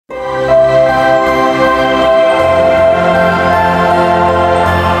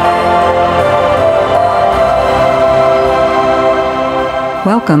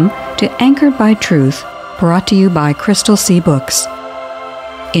Welcome to Anchored by Truth, brought to you by Crystal C. Books.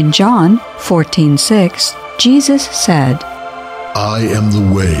 In John 14:6, Jesus said, I am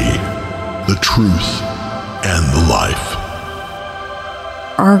the way, the truth, and the life.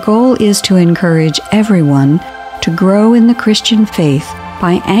 Our goal is to encourage everyone to grow in the Christian faith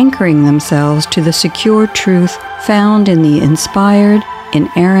by anchoring themselves to the secure truth found in the inspired,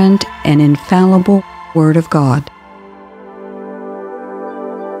 inerrant, and infallible Word of God.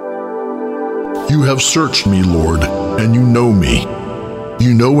 You have searched me, Lord, and you know me.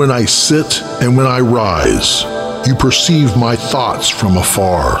 You know when I sit and when I rise. You perceive my thoughts from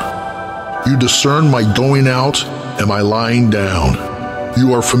afar. You discern my going out and my lying down.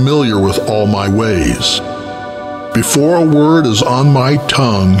 You are familiar with all my ways. Before a word is on my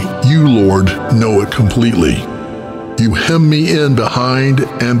tongue, you, Lord, know it completely. You hem me in behind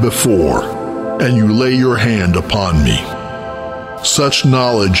and before, and you lay your hand upon me. Such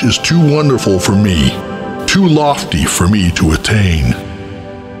knowledge is too wonderful for me, too lofty for me to attain.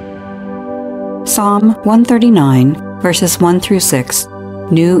 Psalm 139, verses 1 through 6,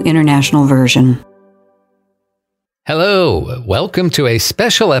 New International Version. Hello, welcome to a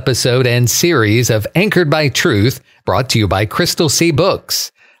special episode and series of Anchored by Truth, brought to you by Crystal C.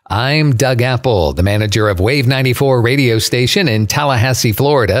 Books. I'm Doug Apple, the manager of Wave 94 radio station in Tallahassee,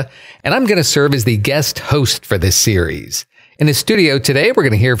 Florida, and I'm going to serve as the guest host for this series. In the studio today, we're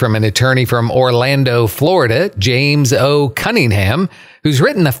going to hear from an attorney from Orlando, Florida, James O. Cunningham, who's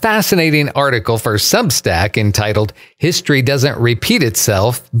written a fascinating article for Substack entitled, History Doesn't Repeat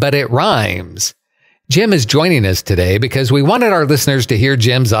Itself, But It Rhymes. Jim is joining us today because we wanted our listeners to hear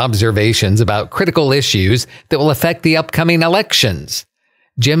Jim's observations about critical issues that will affect the upcoming elections.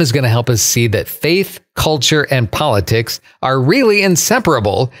 Jim is going to help us see that faith, culture, and politics are really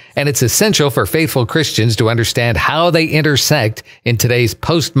inseparable, and it's essential for faithful Christians to understand how they intersect in today's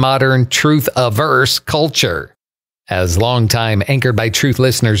postmodern, truth-averse culture. As longtime Anchored by Truth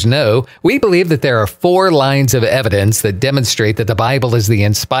listeners know, we believe that there are 4 lines of evidence that demonstrate that the Bible is the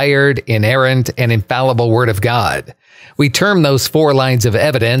inspired, inerrant, and infallible Word of God. We term those 4 lines of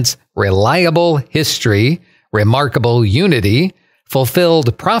evidence reliable history, remarkable unity,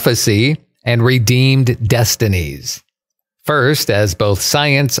 fulfilled prophecy, and redeemed destinies. First, as both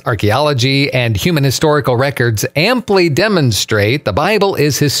science, archeology, and human historical records amply demonstrate, the Bible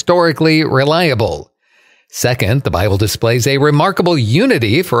is historically reliable. Second, the Bible displays a remarkable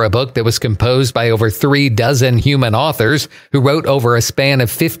unity for a book that was composed by over 36 human authors who wrote over a span of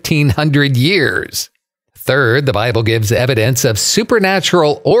 1,500 years. Third, the Bible gives evidence of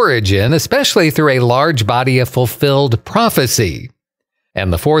supernatural origin, especially through a large body of fulfilled prophecy.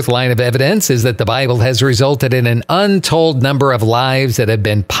 And the 4th line of evidence is that the Bible has resulted in an untold number of lives that have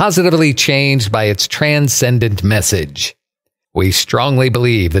been positively changed by its transcendent message. We strongly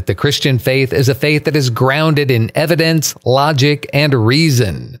believe that the Christian faith is a faith that is grounded in evidence, logic, and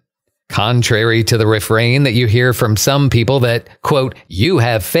reason. Contrary to the refrain that you hear from some people that, quote, you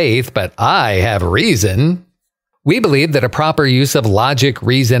have faith, but I have reason, we believe that a proper use of logic,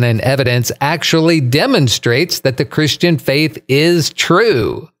 reason, and evidence actually demonstrates that the Christian faith is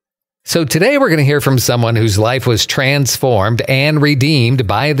true. So today we're going to hear from someone whose life was transformed and redeemed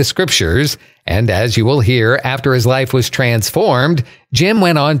by the Scriptures. And as you will hear, after his life was transformed, Jim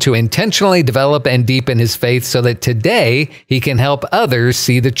went on to intentionally develop and deepen his faith so that today he can help others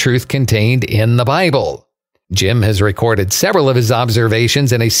see the truth contained in the Bible. Jim has recorded several of his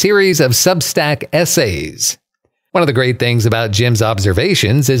observations in a series of Substack essays. One of the great things about Jim's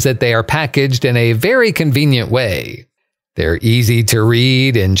observations is that they are packaged in a very convenient way. They're easy to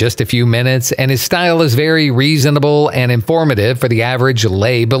read in just a few minutes, and his style is very reasonable and informative for the average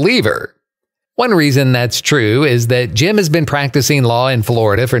lay believer. One reason that's true is that Jim has been practicing law in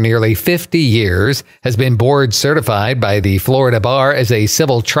Florida for nearly 50 years, has been board certified by the Florida Bar as a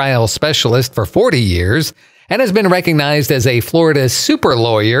civil trial specialist for 40 years, and has been recognized as a Florida super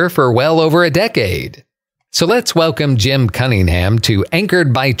lawyer for well over a decade. So let's welcome Jim Cunningham to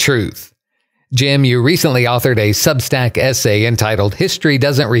Anchored by Truth. Jim, you recently authored a Substack essay entitled History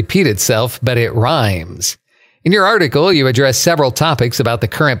Doesn't Repeat Itself, But It Rhymes. In your article, you address several topics about the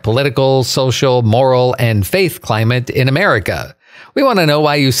current political, social, moral, and faith climate in America. We want to know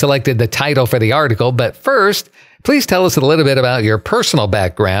why you selected the title for the article, but first, please tell us a little bit about your personal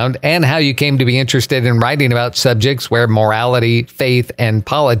background and how you came to be interested in writing about subjects where morality, faith, and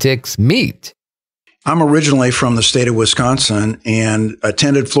politics meet. I'm originally from the state of Wisconsin and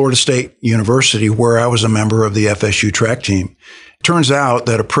attended Florida State University, where I was a member of the FSU track team. Turns out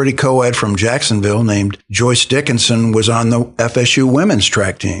that a pretty co-ed from Jacksonville named Joyce Dickinson was on the FSU women's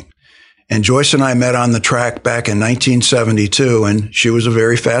track team. And Joyce and I met on the track back in 1972, and she was a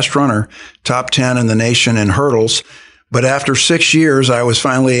very fast runner, top 10 in the nation in hurdles. But after 6 years, I was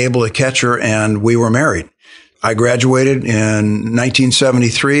finally able to catch her, and we were married. I graduated in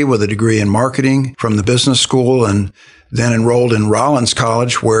 1973 with a degree in marketing from the business school, and then enrolled in Rollins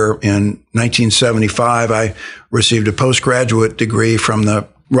College, where in 1975, I received a postgraduate degree from the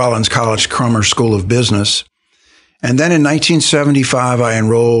Rollins College Crummer School of Business. And then in 1975, I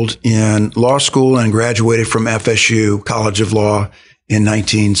enrolled in law school and graduated from FSU College of Law in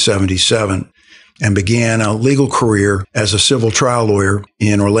 1977 and began a legal career as a civil trial lawyer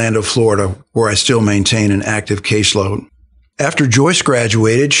in Orlando, Florida, where I still maintain an active caseload. After Joyce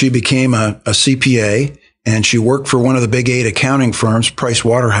graduated, she became a CPA, and she worked for one of the big 8 accounting firms, Price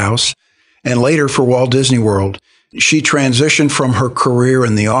Waterhouse, and later for Walt Disney World. She transitioned from her career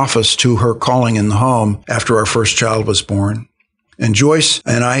in the office to her calling in the home after our first child was born. And Joyce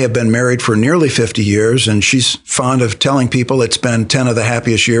and I have been married for nearly 50 years, and she's fond of telling people it's been 10 of the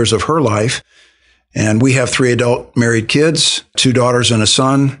happiest years of her life. And we have 3 adult married kids, 2 daughters and a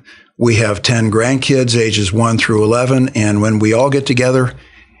son. We have 10 grandkids, ages 1 through 11. And when we all get together,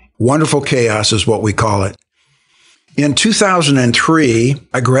 wonderful chaos is what we call it. In 2003,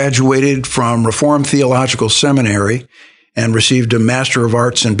 I graduated from Reformed Theological Seminary and received a Master of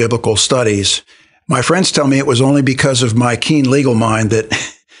Arts in Biblical Studies. My friends tell me it was only because of my keen legal mind that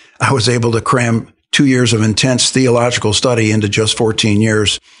I was able to cram 2 years of intense theological study into just 14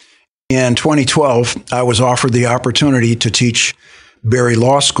 years. In 2012, I was offered the opportunity to teach Berry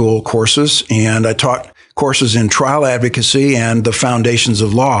Law School courses, and I taught courses in trial advocacy and the foundations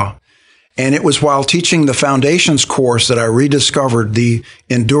of law. And it was while teaching the foundations course that I rediscovered the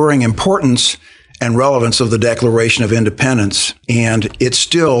enduring importance and relevance of the Declaration of Independence. And it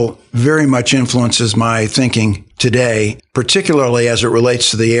still very much influences my thinking today, particularly as it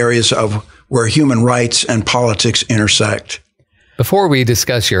relates to the areas of where human rights and politics intersect. Before we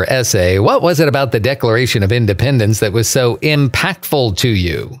discuss your essay, what was it about the Declaration of Independence that was so impactful to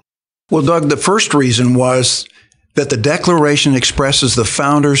you? Well, Doug, the first reason was that the Declaration expresses the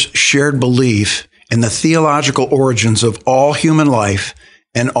founders' shared belief in the theological origins of all human life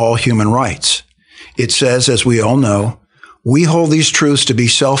and all human rights. It says, as we all know, we hold these truths to be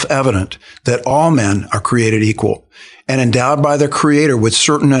self-evident, that all men are created equal and endowed by their Creator with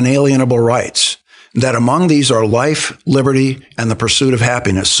certain unalienable rights, that among these are life, liberty, and the pursuit of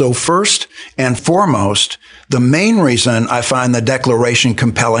happiness. So first and foremost, the main reason I find the Declaration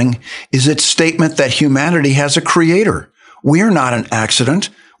compelling is its statement that humanity has a creator. We are not an accident.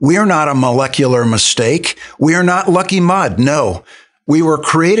 We are not a molecular mistake. We are not lucky mud. No, we were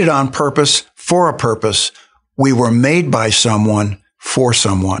created on purpose for a purpose. We were made by someone for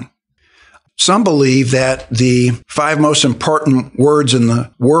someone. Some believe that the 5 most important words in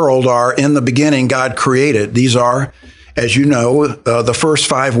the world are, in the beginning, God created. These are, as you know, the first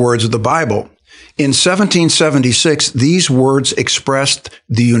 5 words of the Bible. In 1776, these words expressed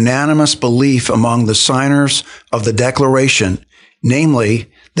the unanimous belief among the signers of the Declaration,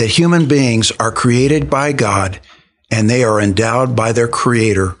 namely that human beings are created by God and they are endowed by their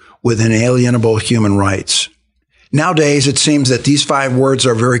Creator with inalienable human rights. Nowadays, it seems that these 5 words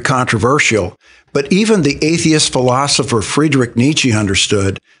are very controversial, but even the atheist philosopher Friedrich Nietzsche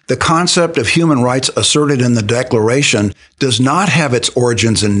understood the concept of human rights asserted in the Declaration does not have its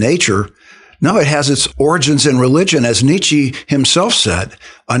origins in nature. No, it has its origins in religion, as Nietzsche himself said.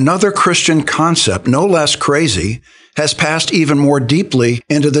 Another Christian concept, no less crazy, has passed even more deeply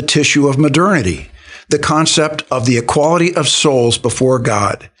into the tissue of modernity, the concept of the equality of souls before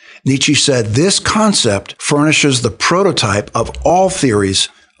God. Nietzsche said this concept furnishes the prototype of all theories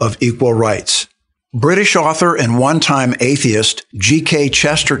of equal rights. British author and one-time atheist G.K.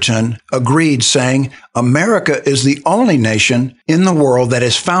 Chesterton agreed, saying, "America is the only nation in the world that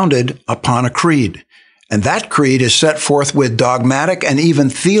is founded upon a creed. And that creed is set forth with dogmatic and even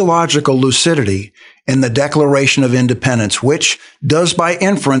theological lucidity in the Declaration of Independence, which does by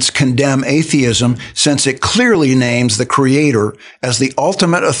inference condemn atheism, since it clearly names the Creator as the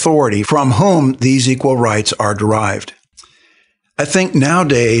ultimate authority from whom these equal rights are derived." I think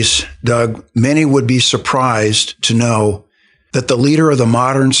nowadays, Doug, many would be surprised to know that the leader of the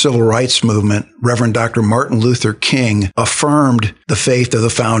modern civil rights movement, Reverend Dr. Martin Luther King, affirmed the faith of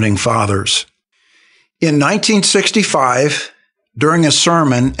the founding fathers. In 1965, during a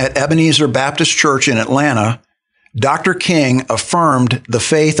sermon at Ebenezer Baptist Church in Atlanta, Dr. King affirmed the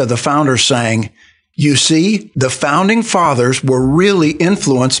faith of the founders, saying, "You see, the founding fathers were really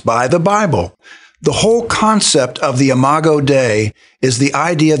influenced by the Bible. The whole concept of the Imago Dei is the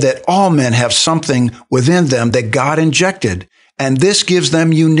idea that all men have something within them that God injected, and this gives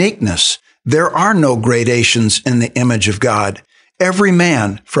them uniqueness. There are no gradations in the image of God. Every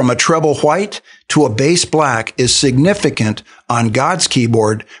man, from a treble white to a bass black, is significant on God's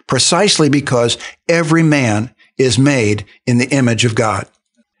keyboard precisely because every man is made in the image of God.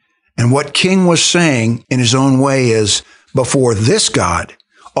 And what King was saying in his own way is, before this God,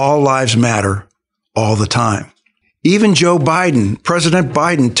 all lives matter all the time. Even President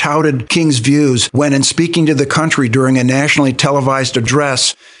Biden touted King's views when, in speaking to the country during a nationally televised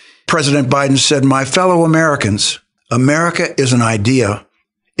address, President Biden said, "My fellow Americans, America is an idea.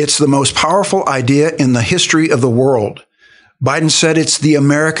 It's the most powerful idea in the history of the world." Biden said it's the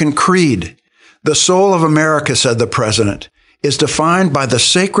American creed. The soul of America, said the president, is defined by the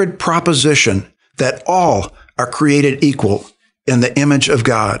sacred proposition that all are created equal in the image of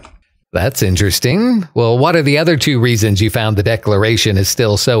God. That's interesting. Well, what are the other two reasons you found the Declaration is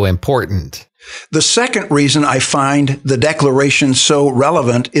still so important? The second reason I find the Declaration so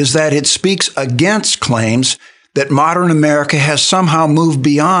relevant is that it speaks against claims that modern America has somehow moved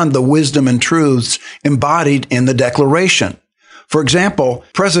beyond the wisdom and truths embodied in the Declaration. For example,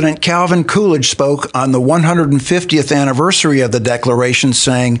 President Calvin Coolidge spoke on the 150th anniversary of the Declaration,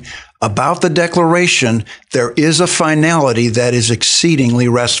 saying, "About the Declaration, there is a finality that is exceedingly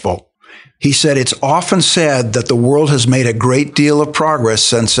restful." He said, "It's often said that the world has made a great deal of progress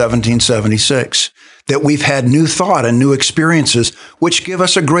since 1776, that we've had new thought and new experiences which give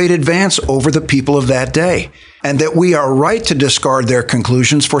us a great advance over the people of that day, and that we are right to discard their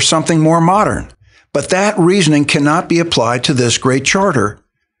conclusions for something more modern. But that reasoning cannot be applied to this great charter."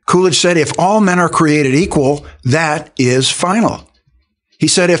 Coolidge said, "If all men are created equal, that is final." He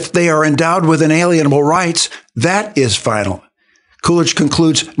said, "If they are endowed with inalienable rights, that is final." Coolidge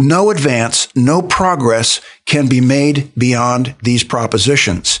concludes, no advance, no progress can be made beyond these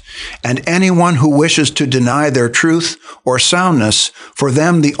propositions. And anyone who wishes to deny their truth or soundness, for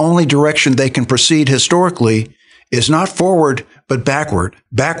them the only direction they can proceed historically is not forward, but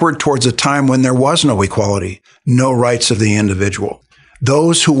backward towards a time when there was no equality, no rights of the individual.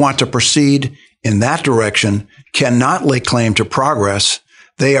 Those who want to proceed in that direction cannot lay claim to progress.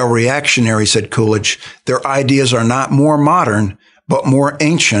 They are reactionary, said Coolidge. Their ideas are not more modern, but more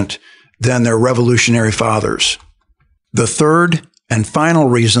ancient than their revolutionary fathers. The third and final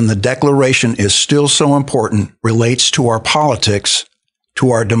reason the Declaration is still so important relates to our politics,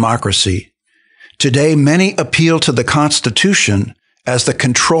 to our democracy. Today, many appeal to the Constitution as the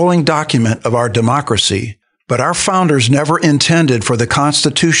controlling document of our democracy, but our founders never intended for the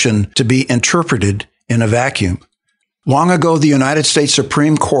Constitution to be interpreted in a vacuum. Long ago, the United States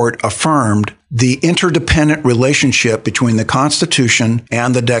Supreme Court affirmed the interdependent relationship between the Constitution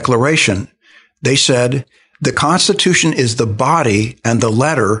and the Declaration. They said, the Constitution is the body and the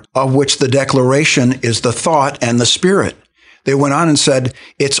letter of which the Declaration is the thought and the spirit. They went on and said,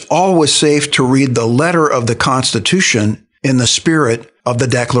 it's always safe to read the letter of the Constitution in the spirit of the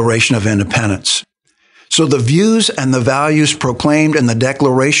Declaration of Independence. So the views and the values proclaimed in the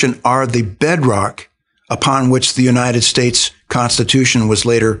Declaration are the bedrock upon which the United States Constitution was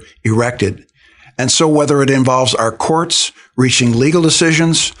later erected. And so whether it involves our courts reaching legal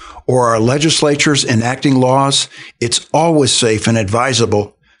decisions or our legislatures enacting laws, it's always safe and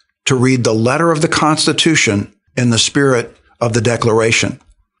advisable to read the letter of the Constitution in the spirit of the Declaration.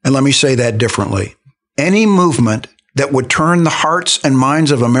 And let me say that differently. Any movement that would turn the hearts and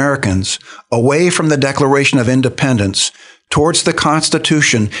minds of Americans away from the Declaration of Independence towards the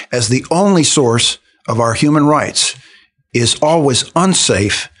Constitution as the only source of our human rights is always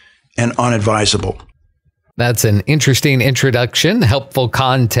unsafe and unadvisable. That's an interesting introduction, helpful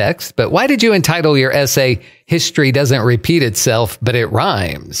context. But why did you entitle your essay, History Doesn't Repeat Itself, but It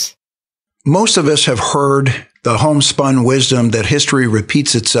Rhymes? Most of us have heard the homespun wisdom that history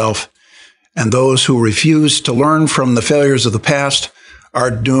repeats itself, and those who refuse to learn from the failures of the past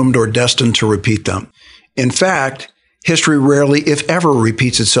are doomed or destined to repeat them. In fact, history rarely, if ever,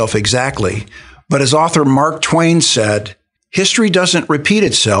 repeats itself exactly. But as author Mark Twain said, history doesn't repeat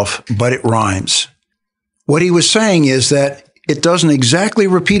itself, but it rhymes. What he was saying is that it doesn't exactly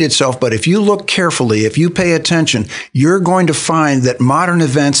repeat itself, but if you look carefully, if you pay attention, you're going to find that modern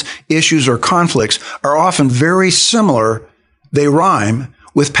events, issues, or conflicts are often very similar. They rhyme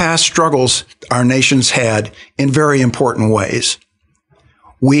with past struggles our nations had in very important ways.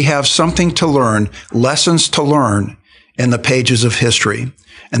 We have something to learn, lessons to learn in the pages of history.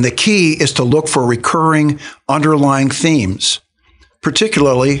 And the key is to look for recurring underlying themes,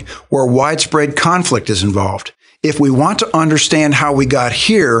 particularly where widespread conflict is involved. If we want to understand how we got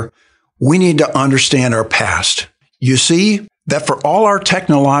here, we need to understand our past. You see that for all our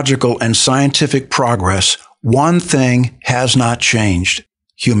technological and scientific progress, one thing has not changed: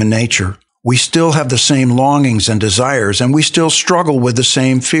 human nature. We still have the same longings and desires, and we still struggle with the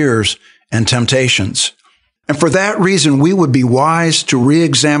same fears and temptations. And for that reason, we would be wise to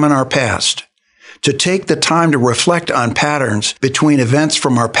re-examine our past, to take the time to reflect on patterns between events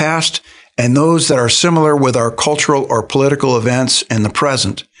from our past and those that are similar with our cultural or political events in the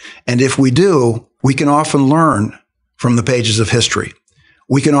present. And if we do, we can often learn from the pages of history.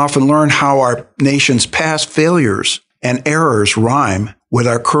 We can often learn how our nation's past failures and errors rhyme with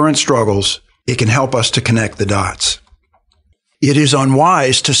our current struggles. It can help us to connect the dots. It is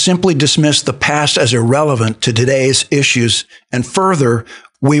unwise to simply dismiss the past as irrelevant to today's issues, and further,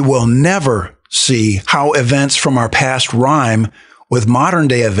 we will never see how events from our past rhyme with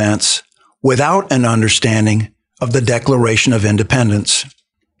modern-day events without an understanding of the Declaration of Independence.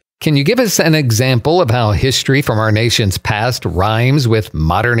 Can you give us an example of how history from our nation's past rhymes with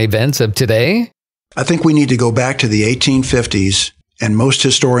modern events of today? I think we need to go back to the 1850s, and most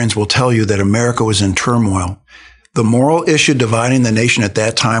historians will tell you that America was in turmoil. The moral issue dividing the nation at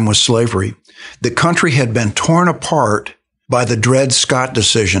that time was slavery. The country had been torn apart by the Dred Scott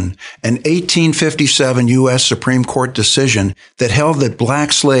decision, an 1857 U.S. Supreme Court decision that held that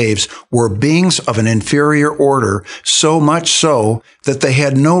black slaves were beings of an inferior order, so much so that they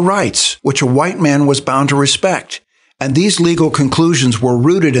had no rights, which a white man was bound to respect. And these legal conclusions were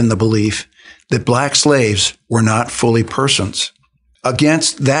rooted in the belief that black slaves were not fully persons.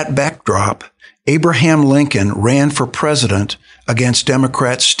 Against that backdrop, Abraham Lincoln ran for president against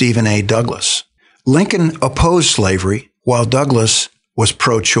Democrat Stephen A. Douglas. Lincoln opposed slavery, while Douglas was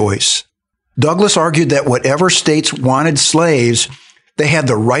pro-choice. Douglas argued that whatever states wanted slaves, they had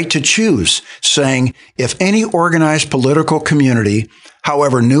the right to choose, saying, if any organized political community,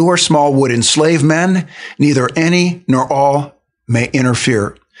 however new or small, would enslave men, neither any nor all may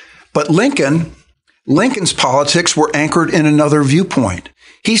interfere. But Lincoln's politics were anchored in another viewpoint.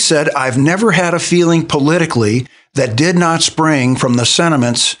 He said, I've never had a feeling politically that did not spring from the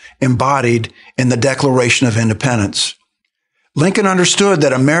sentiments embodied in the Declaration of Independence. Lincoln understood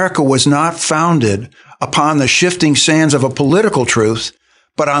that America was not founded upon the shifting sands of a political truth,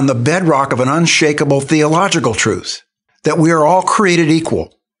 but on the bedrock of an unshakable theological truth, that we are all created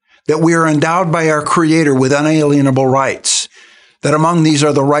equal, that we are endowed by our Creator with unalienable rights, that among these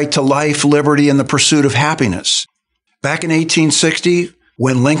are the right to life, liberty, and the pursuit of happiness. Back in 1860,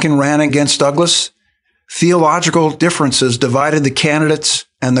 when Lincoln ran against Douglas, theological differences divided the candidates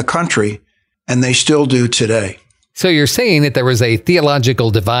and the country, and they still do today. So you're saying that there was a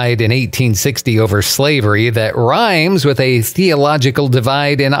theological divide in 1860 over slavery that rhymes with a theological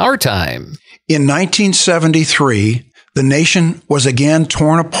divide in our time. In 1973, the nation was again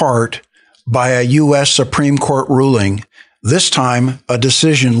torn apart by a U.S. Supreme Court ruling, this time a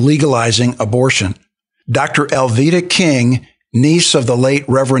decision legalizing abortion. Dr. Alveda King, niece of the late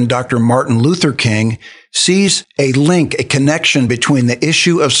Reverend Dr. Martin Luther King, sees a link, a connection between the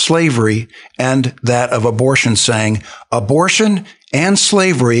issue of slavery and that of abortion, saying, abortion and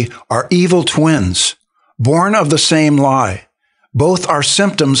slavery are evil twins, born of the same lie. Both are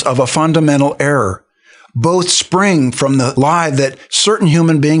symptoms of a fundamental error. Both spring from the lie that certain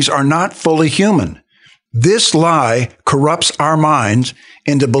human beings are not fully human. This lie corrupts our minds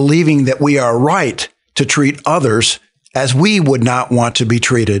into believing that we are right to treat others as we would not want to be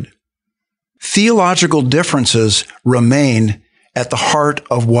treated. Theological differences remain at the heart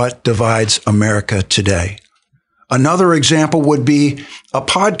of what divides America today. Another example would be a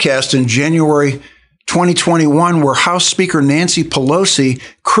podcast in January 2021 where House Speaker Nancy Pelosi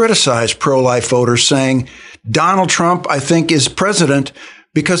criticized pro-life voters, saying, Donald Trump, I think, is president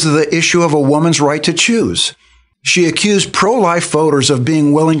because of the issue of a woman's right to choose. She accused pro-life voters of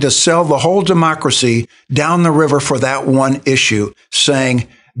being willing to sell the whole democracy down the river for that one issue, saying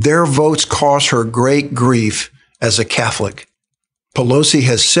their votes cause her great grief as a Catholic. Pelosi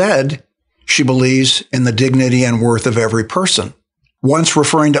has said she believes in the dignity and worth of every person. Once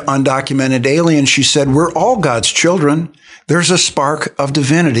referring to undocumented aliens, she said, we're all God's children. There's a spark of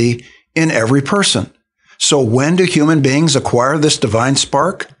divinity in every person. So when do human beings acquire this divine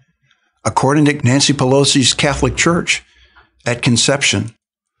spark? According to Nancy Pelosi's Catholic Church, at conception.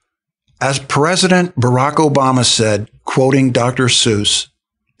 As President Barack Obama said, quoting Dr. Seuss,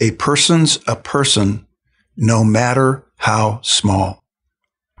 a person's a person, no matter how small.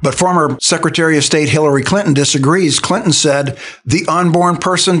 But former Secretary of State Hillary Clinton disagrees. Clinton said, the unborn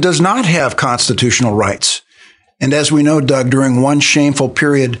person does not have constitutional rights. And as we know, Doug, during one shameful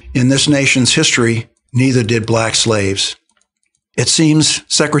period in this nation's history, neither did black slaves. It seems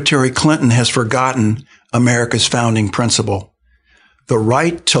Secretary Clinton has forgotten America's founding principle. The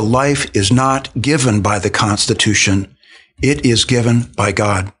right to life is not given by the Constitution. It is given by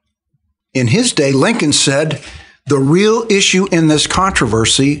God. In his day, Lincoln said, "The real issue in this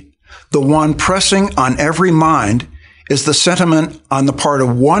controversy, the one pressing on every mind, is the sentiment on the part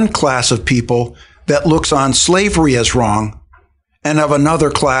of one class of people that looks on slavery as wrong and of another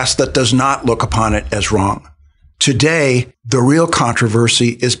class that does not look upon it as wrong." Today, the real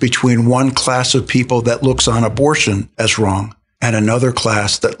controversy is between one class of people that looks on abortion as wrong and another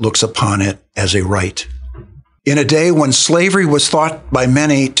class that looks upon it as a right. In a day when slavery was thought by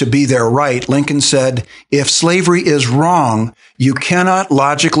many to be their right, Lincoln said, "If slavery is wrong, you cannot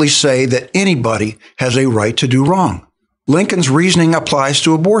logically say that anybody has a right to do wrong." Lincoln's reasoning applies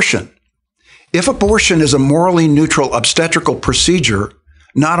to abortion. If abortion is a morally neutral obstetrical procedure,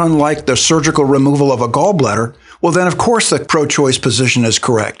 not unlike the surgical removal of a gallbladder, well, then of course the pro-choice position is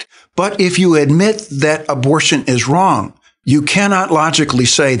correct. But if you admit that abortion is wrong, you cannot logically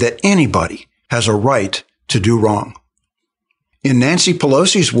say that anybody has a right to do wrong. In Nancy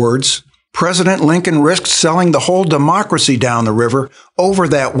Pelosi's words, President Lincoln risked selling the whole democracy down the river over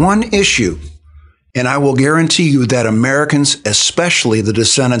that one issue. And I will guarantee you that Americans, especially the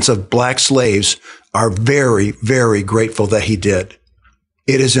descendants of black slaves, are very, very grateful that he did.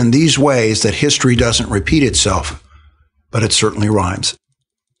 It is in these ways that history doesn't repeat itself, but it certainly rhymes.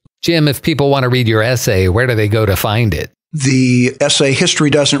 Jim, if people want to read your essay, where do they go to find it? The essay, History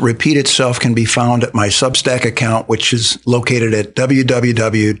Doesn't Repeat Itself, can be found at my Substack account, which is located at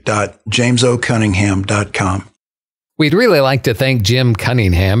www.jamesocunningham.com. We'd really like to thank Jim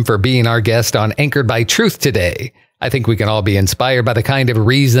Cunningham for being our guest on Anchored by Truth today. I think we can all be inspired by the kind of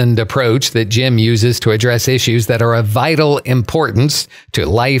reasoned approach that Jim uses to address issues that are of vital importance to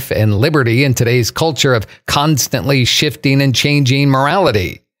life and liberty in today's culture of constantly shifting and changing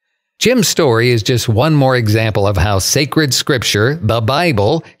morality. Jim's story is just one more example of how sacred scripture, the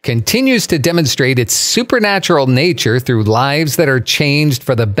Bible, continues to demonstrate its supernatural nature through lives that are changed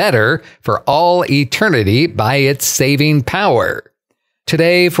for the better for all eternity by its saving power.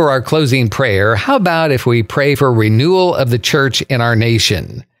 Today, for our closing prayer, how about if we pray for renewal of the church in our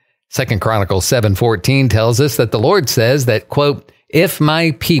nation? 2 Chronicles 7:14 tells us that the Lord says that, quote, "If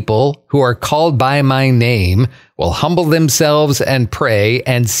my people who are called by my name will humble themselves and pray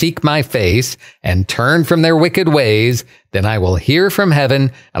and seek my face and turn from their wicked ways, then I will hear from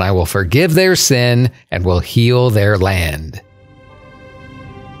heaven and I will forgive their sin and will heal their land."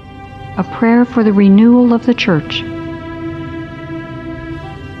 A prayer for the renewal of the church.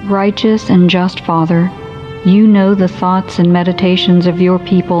 Righteous and just Father, you know the thoughts and meditations of your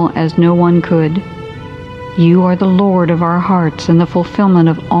people as no one could. You are the Lord of our hearts and the fulfillment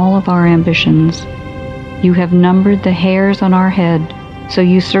of all of our ambitions. You have numbered the hairs on our head, so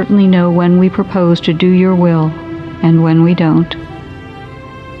you certainly know when we propose to do your will and when we don't.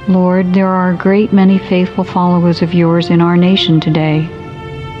 Lord, there are a great many faithful followers of yours in our nation today.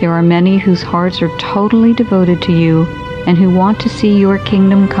 There are many whose hearts are totally devoted to you and who want to see your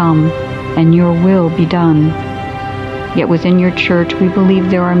kingdom come and your will be done. Yet within your church we believe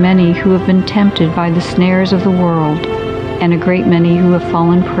there are many who have been tempted by the snares of the world, and a great many who have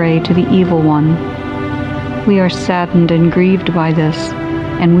fallen prey to the evil one. We are saddened and grieved by this,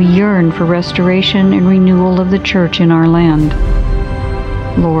 and we yearn for restoration and renewal of the church in our land.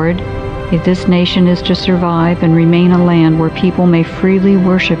 Lord, if this nation is to survive and remain a land where people may freely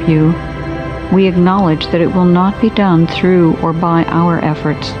worship you, we acknowledge that it will not be done through or by our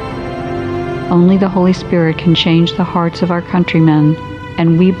efforts. Only the Holy Spirit can change the hearts of our countrymen,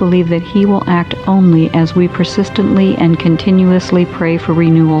 and we believe that He will act only as we persistently and continuously pray for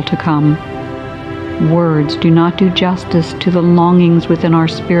renewal to come. Words do not do justice to the longings within our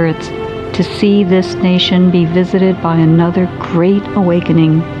spirits to see this nation be visited by another great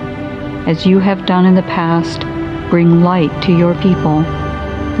awakening. As you have done in the past, bring light to your people.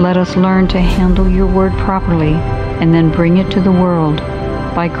 Let us learn to handle your word properly and then bring it to the world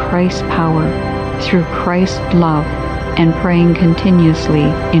by Christ's power, through Christ's love, and praying continuously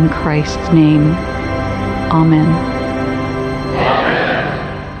in Christ's name. Amen.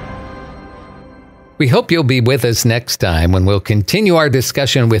 We hope you'll be with us next time when we'll continue our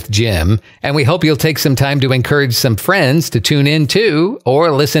discussion with Jim, and we hope you'll take some time to encourage some friends to tune in too,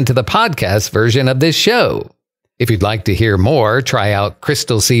 or listen to the podcast version of this show. If you'd like to hear more, try out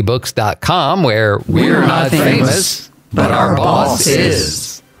crystalseabooks.com, where we're not famous, but our boss is.